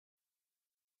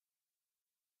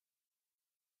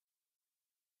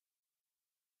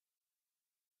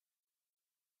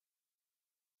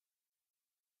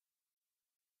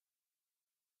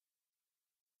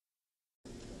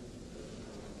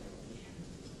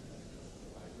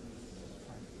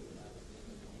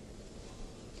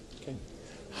Okay.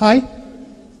 Hi,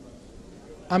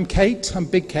 I'm Kate. I'm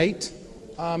Big Kate.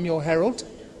 I'm your herald.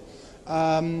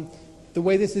 The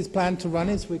way this is planned to run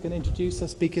is we're going to introduce our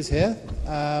speakers here.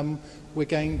 We're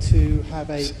going to have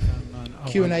a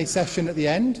Q&A session at the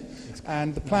end,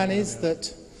 and the plan is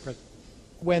that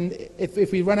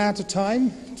if we run out of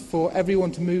time, for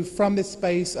everyone to move from this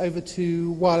space over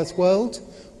to Wireless World,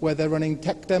 where they're running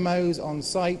tech demos on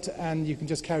site, and you can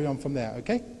just carry on from there,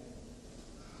 okay?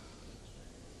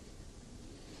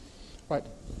 Right,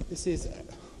 this is,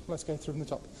 let's go through from the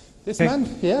top. This man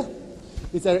here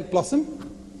is Eric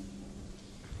Blossom.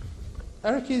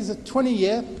 Eric is a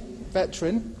 20-year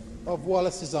veteran of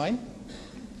wireless design.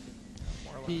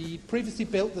 He previously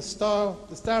built the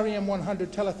Starium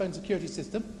 100 telephone security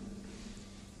system.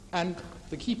 And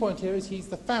the key point here is he's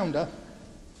the founder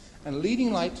and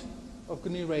leading light of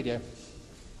GNU Radio.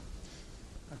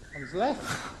 On his left.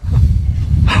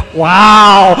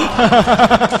 Wow!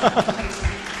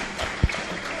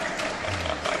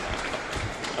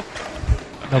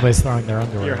 Nobody's throwing their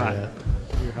underwear. You're hot. Yet.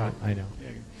 You're hot. I know.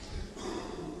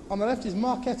 On the left is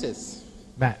Mark Ettis.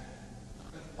 Matt.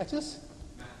 Ettis?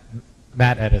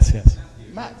 Matt Ettis, yes.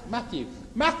 Matthew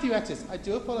Ettis. I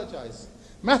do apologize.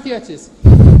 Matthew Ettis.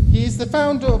 He is the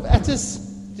founder of Ettis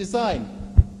Design.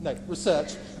 No,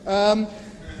 Research.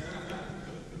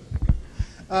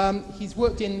 He's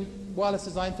worked in wireless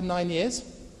design for 9 years.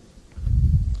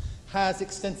 Has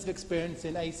extensive experience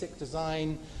in ASIC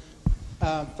design,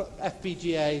 for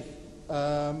FPGA.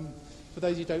 For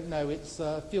those who don't know, it's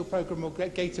field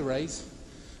programmable gate arrays.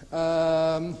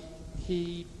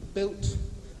 He built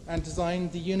and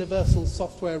designed the Universal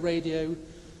Software Radio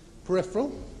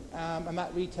peripheral, and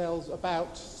that retails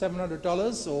about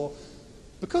 $700, or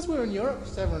because we're in Europe,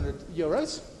 700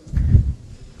 euros.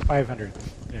 500.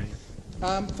 Yeah.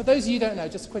 For those of you who don't know,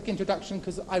 just a quick introduction,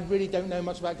 because I really don't know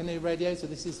much about GNU Radio, so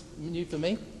this is new for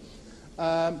me.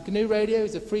 GNU Radio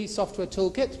is a free software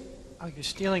toolkit. Oh, you're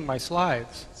stealing my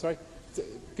slides. Sorry.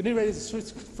 GNU Radio is a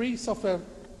free software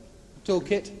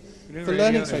toolkit GNU for Radio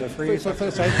learning. is Sorry. a free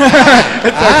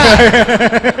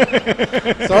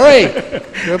Sorry.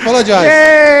 I apologize.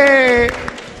 Yay!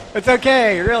 It's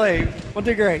okay, really. We'll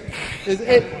do great.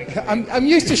 I'm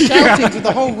used to shouting to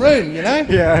the whole room, you know?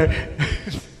 Yeah.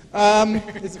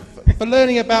 It's for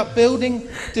learning about building,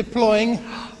 deploying,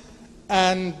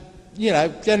 and, you know,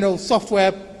 general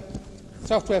software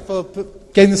for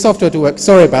getting the software to work.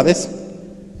 Sorry about this.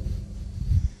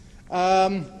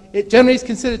 It generally is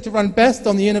considered to run best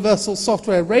on the Universal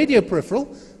Software Radio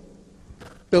peripheral,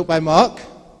 built by Mark,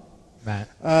 Matt.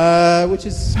 which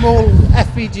is a small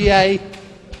FPGA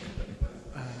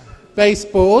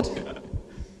baseboard,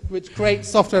 which creates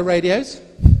software radios.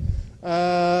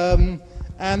 And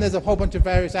there's a whole bunch of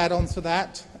various add-ons for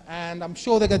that. And I'm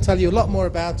sure they're going to tell you a lot more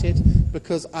about it,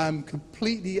 because I'm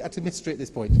completely at a mystery at this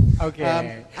point.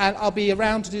 Okay. And I'll be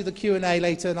around to do the Q&A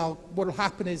later, and what will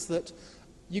happen is that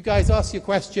you guys ask your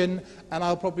question, and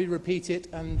I'll probably repeat it,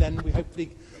 and then we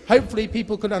hopefully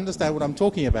people can understand what I'm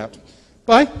talking about.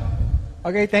 Bye.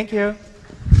 Okay, thank you.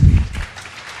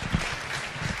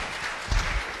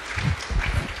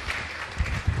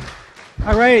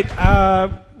 All right,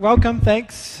 welcome,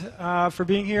 thanks for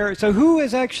being here. So who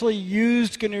has actually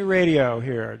used GNU Radio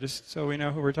here? Just so we know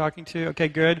who we're talking to. Okay,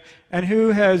 good. And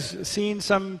who has seen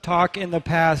some talk in the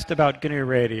past about GNU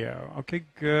Radio? Okay,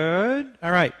 good.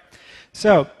 All right.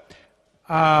 So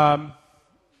Matt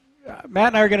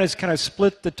and I are going to kind of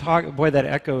split the talk. Boy, that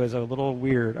echo is a little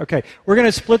weird. Okay, we're going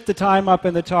to split the time up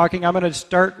in the talking. I'm going to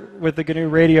start with the GNU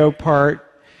Radio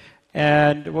part,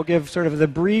 and we'll give sort of the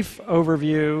brief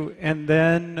overview, and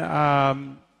then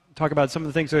talk about some of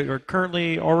the things that are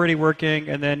currently already working,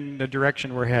 and then the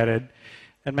direction we're headed.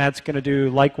 And Matt's going to do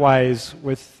likewise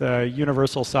with the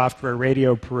Universal Software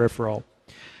Radio peripheral.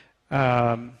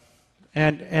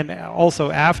 And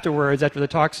also afterwards, after the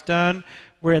talk's done,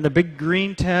 we're in the big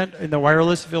green tent in the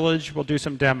Wireless Village. We'll do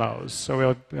some demos. So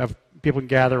we'll have people can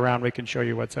gather around. We can show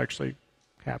you what's actually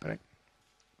happening.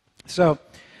 So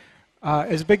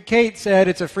as Big Kate said,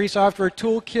 it's a free software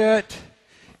toolkit.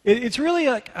 It's really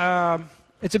like,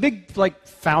 it's a big like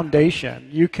foundation.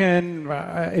 You can,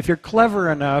 if you're clever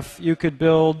enough, you could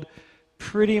build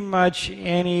pretty much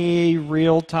any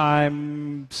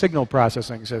real-time signal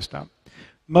processing system.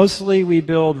 Mostly we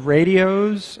build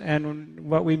radios, and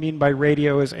what we mean by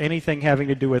radio is anything having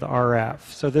to do with RF.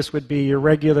 So this would be your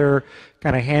regular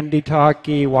kind of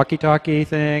handy-talkie, walkie-talkie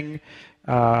thing.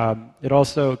 It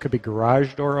also could be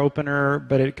garage door opener,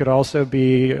 but it could also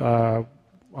be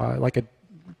like a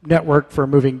network for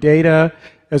moving data,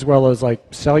 as well as like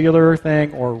cellular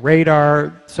thing or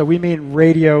radar. So we mean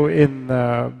radio in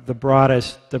the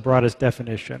broadest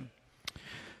definition.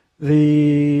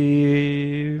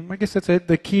 I guess that's it.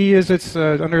 The key is it's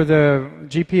under the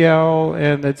GPL,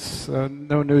 and it's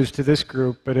no news to this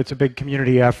group, but it's a big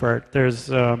community effort. There's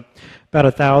about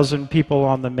 1,000 people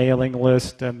on the mailing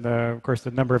list, and of course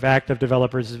the number of active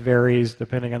developers varies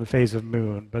depending on the phase of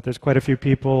Moon. But there's quite a few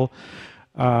people,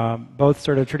 both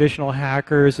sort of traditional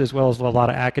hackers as well as a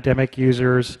lot of academic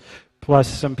users, plus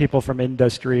some people from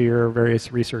industry or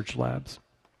various research labs.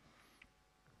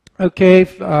 Okay,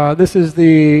 this is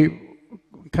the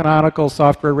canonical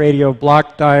software radio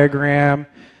block diagram.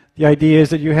 The idea is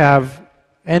that you have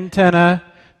antenna,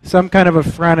 some kind of a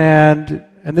front end,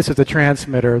 and this is the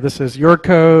transmitter. This is your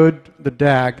code, the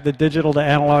DAC, the digital to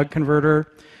analog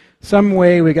converter. Some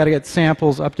way we got to get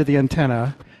samples up to the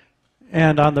antenna.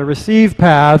 And on the receive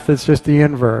path, it's just the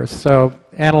inverse. So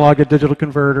analog to digital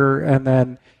converter, and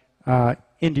then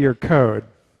into your code.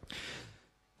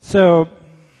 So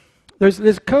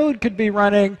this code could be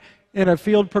running in a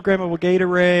field programmable gate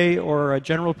array or a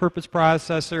general purpose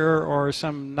processor or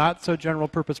some not so general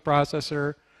purpose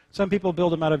processor. Some people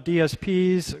build them out of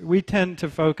DSPs. We tend to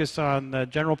focus on the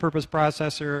general purpose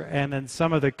processor, and then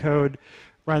some of the code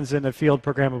runs in a field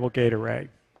programmable gate array.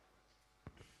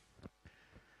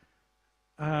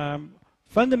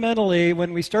 Fundamentally,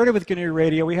 when we started with GNU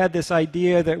Radio, we had this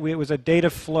idea that it was a data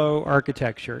flow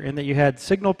architecture, in that you had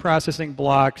signal processing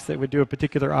blocks that would do a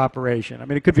particular operation. I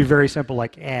mean, it could be very simple,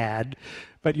 like add,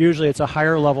 but usually it's a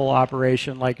higher level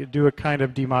operation, like do a kind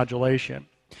of demodulation.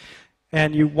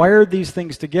 And you wired these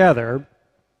things together,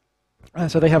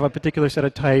 so they have a particular set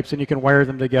of types, and you can wire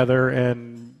them together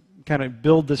and kind of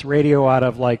build this radio out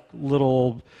of like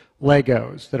little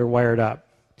Legos that are wired up.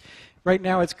 Right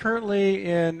now, it's currently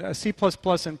in C++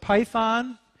 and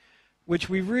Python, which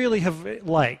we really have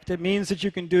liked. It means that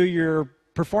you can do your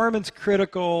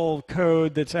performance-critical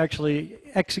code that's actually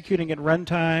executing at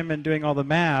runtime and doing all the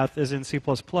math is in C++,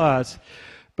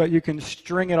 but you can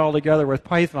string it all together with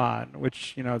Python,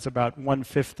 which, you know, it's about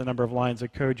 1/5 the number of lines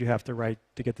of code you have to write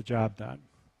to get the job done.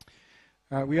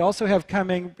 We also have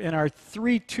coming in our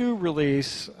 3.2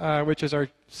 release, which is our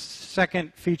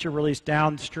second feature release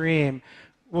downstream,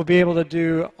 we'll be able to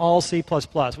do all C++.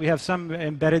 We have some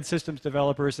embedded systems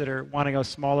developers that are wanting a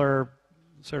smaller,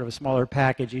 sort of a smaller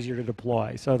package, easier to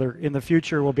deploy. So in the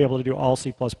future, we'll be able to do all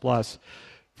C++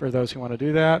 for those who want to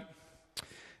do that.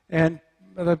 And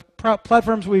the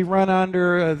platforms we run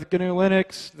under, the GNU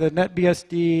Linux, the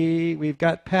NetBSD, we've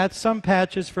got some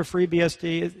patches for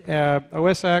FreeBSD,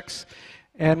 OS X,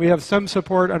 and we have some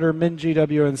support under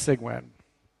MinGW and Cygwin.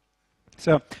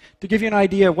 So to give you an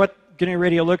idea of what GNU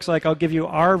Radio looks like, I'll give you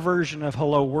our version of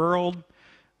Hello World,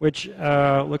 which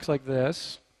looks like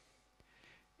this.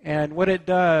 And what it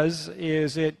does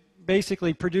is it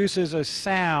basically produces a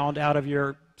sound out of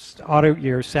your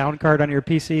sound card on your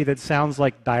PC that sounds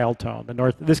like dial tone.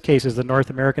 This case is the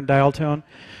North American dial tone.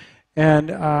 And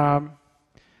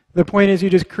the point is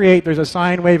you just there's a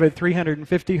sine wave at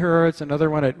 350 hertz, another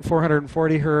one at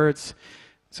 440 hertz.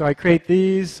 So I create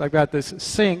these. I've got this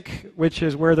sync, which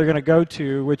is where they're going to go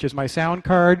to, which is my sound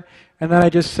card. And then I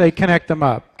just say connect them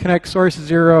up. Connect source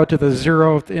 0 to the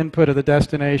 0th input of the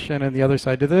destination and the other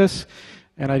side to this.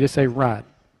 And I just say run.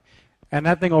 And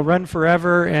that thing will run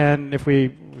forever. And if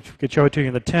we could show it to you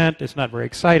in the tent, it's not very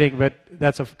exciting, but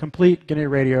that's a complete GNU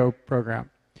Radio program.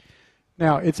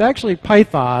 Now, it's actually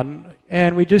Python,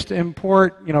 and we just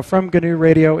import, from GNU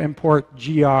Radio, import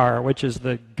GR, which is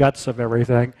the guts of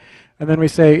everything. And then we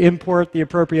say import the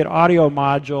appropriate audio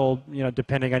module,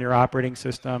 depending on your operating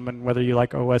system and whether you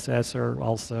like OSS or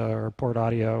ALSA or Port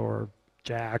Audio or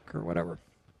Jack or whatever.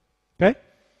 Okay?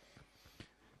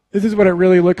 This is what it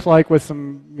really looks like with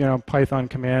some, Python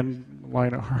command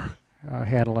line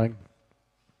handling.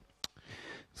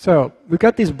 So we've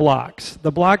got these blocks.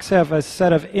 The blocks have a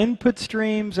set of input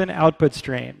streams and output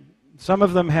stream. Some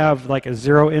of them have like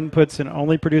 0 inputs and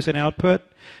only produce an output.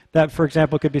 That, for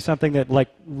example, could be something that like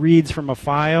reads from a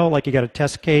file, like you got a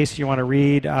test case you want to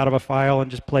read out of a file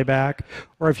and just play back.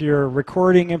 Or if you're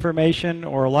recording information,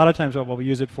 or a lot of times what we'll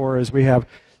use it for is we have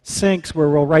syncs where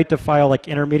we'll write to file like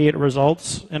intermediate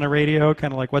results in a radio,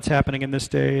 kind of like what's happening in this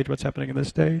stage, what's happening in this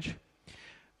stage.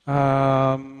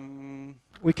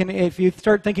 We can, if you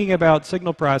start thinking about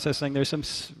signal processing, there's some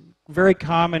very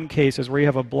common cases where you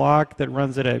have a block that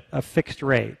runs at a fixed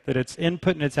rate, that its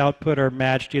input and its output are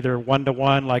matched either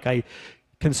 1-to-1, like I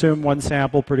consume one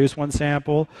sample, produce one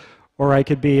sample, or I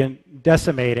could be in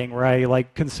decimating, where I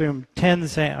like consume 10,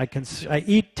 I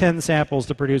eat 10 samples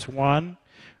to produce one,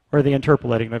 or the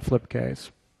interpolating, that flip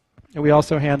case. And we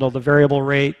also handle the variable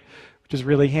rate, which is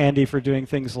really handy for doing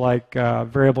things like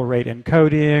variable rate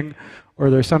encoding, or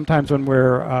there's sometimes when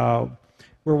we're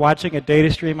we're watching a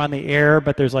data stream on the air,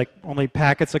 but there's like only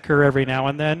packets occur every now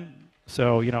and then.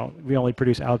 So, you know, we only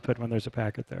produce output when there's a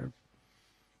packet there.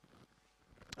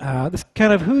 This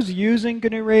kind of who's using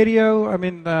GNU Radio. I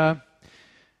mean,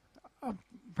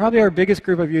 probably our biggest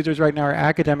group of users right now are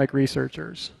academic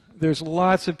researchers. There's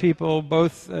lots of people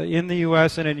both in the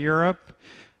US and in Europe,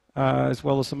 as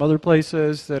well as some other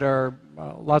places that are,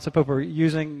 lots of people are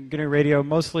using GNU Radio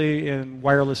mostly in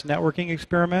wireless networking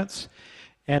experiments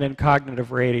and in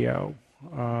cognitive radio.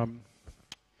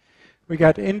 We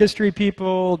got industry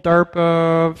people,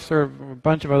 DARPA, sort of a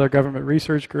bunch of other government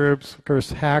research groups, of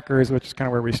course hackers, which is kind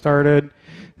of where we started.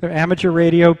 There are amateur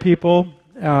radio people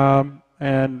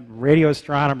and radio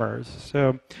astronomers.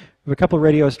 So we have a couple of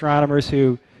radio astronomers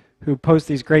who post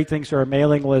these great things to our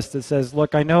mailing list that says,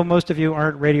 look, I know most of you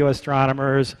aren't radio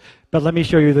astronomers, but let me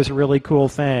show you this really cool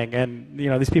thing. And you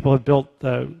know, these people have built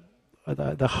the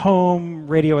home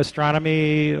radio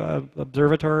astronomy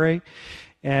observatory.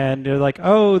 And they're like,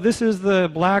 oh, this is the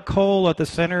black hole at the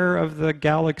center of the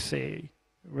galaxy.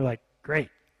 We're like, great,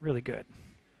 really good.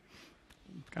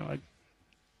 It's kind of like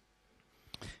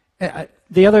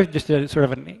the other, just a sort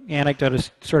of an anecdote, is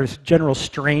sort of general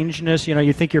strangeness. You know,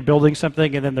 you think you're building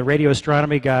something, and then the radio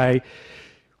astronomy guy,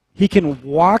 he can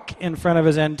walk in front of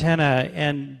his antenna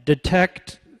and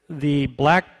detect the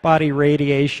black body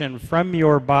radiation from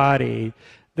your body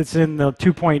that's in the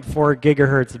 2.4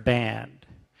 gigahertz band.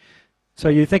 So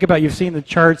you think about, you've seen the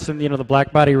charts and, you know, the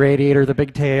black body radiator, the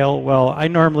big tail. Well, I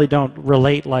normally don't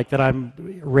relate like that I'm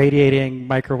radiating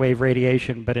microwave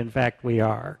radiation, but in fact we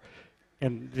are.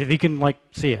 And if you can like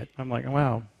see it, I'm like,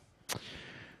 wow.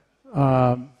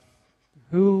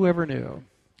 Who ever knew?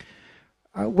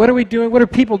 What are we doing? What are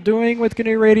people doing with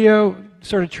GNU Radio?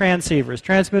 Sort of transceivers,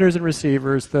 transmitters and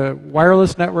receivers. The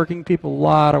wireless networking people, a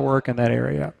lot of work in that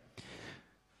area.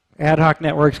 Ad hoc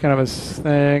networks, kind of a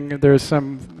thing. There's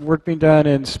some work being done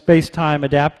in space-time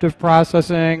adaptive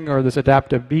processing, or this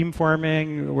adaptive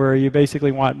beamforming, where you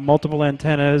basically want multiple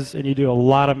antennas and you do a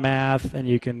lot of math, and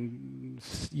you can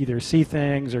either see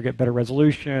things or get better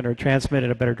resolution or transmit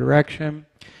in a better direction.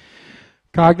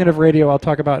 Cognitive radio I'll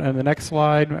talk about in the next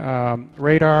slide.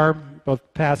 Radar, both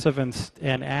passive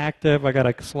and active. I got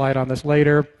a slide on this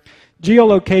later.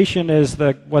 Geolocation is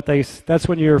that's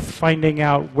when you're finding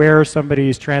out where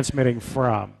somebody's transmitting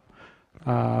from.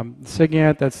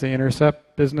 SIGINT, that's the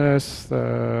intercept business.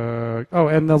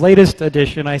 And the latest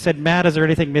edition, I said, Matt, is there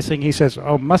anything missing? He says,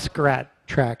 oh, muskrat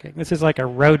tracking. This is like a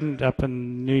rodent up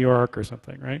in New York or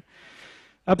something, right?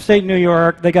 Upstate New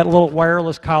York, they got little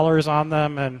wireless collars on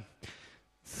them, and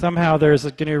somehow there's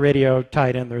a GNU radio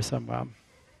tied in there somehow.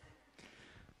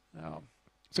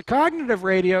 So cognitive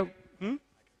radio.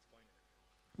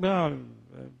 No,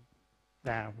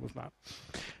 it was not.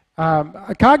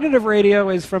 Cognitive radio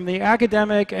is, from the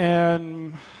academic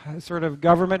and sort of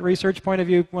government research point of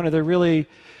view, one of the really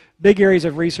big areas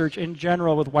of research in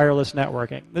general with wireless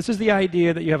networking. This is the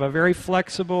idea that you have a very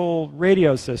flexible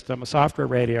radio system, a software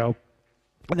radio,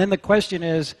 and then the question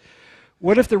is,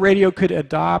 what if the radio could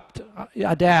adapt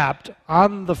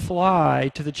on the fly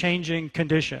to the changing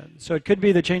conditions? So it could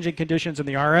be the changing conditions in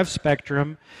the RF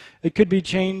spectrum. It could be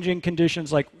changing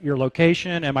conditions like your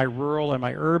location. Am I rural? Am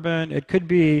I urban? It could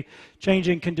be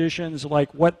changing conditions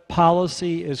like what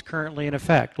policy is currently in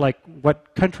effect, like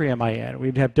what country am I in?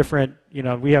 We have different, you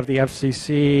know, we have the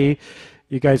FCC.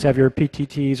 You guys have your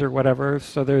PTTs or whatever.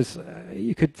 So there's,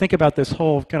 you could think about this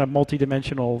whole kind of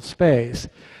multidimensional space.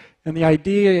 And the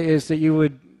idea is that you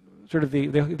would sort of,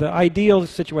 the ideal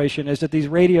situation is that these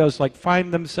radios like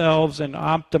find themselves and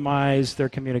optimize their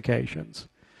communications.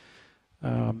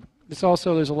 There's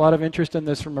a lot of interest in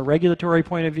this from a regulatory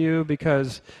point of view,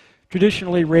 because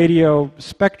traditionally radio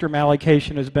spectrum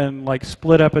allocation has been like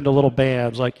split up into little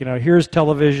bands, like, you know, here's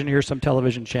television, here's some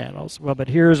television channels. Well, but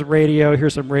here's radio,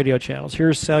 here's some radio channels.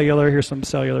 Here's cellular, here's some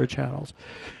cellular channels.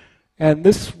 And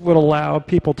this would allow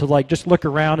people to like just look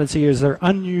around and see, is there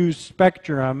unused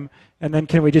spectrum, and then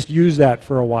can we just use that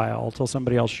for a while until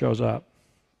somebody else shows up.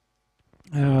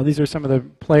 These are some of the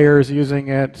players using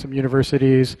it, some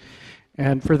universities.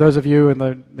 And for those of you in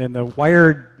the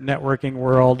wired networking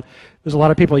world, there's a lot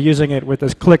of people using it with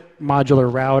this click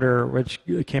modular router, which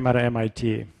came out of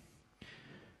MIT.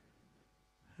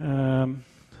 Kind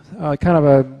of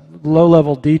a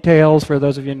low-level details for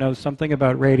those of you who know something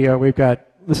about radio. We've got,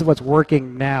 this is what's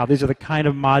working now. These are the kind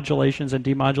of modulations and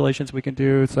demodulations we can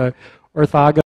do. It's a orthogonal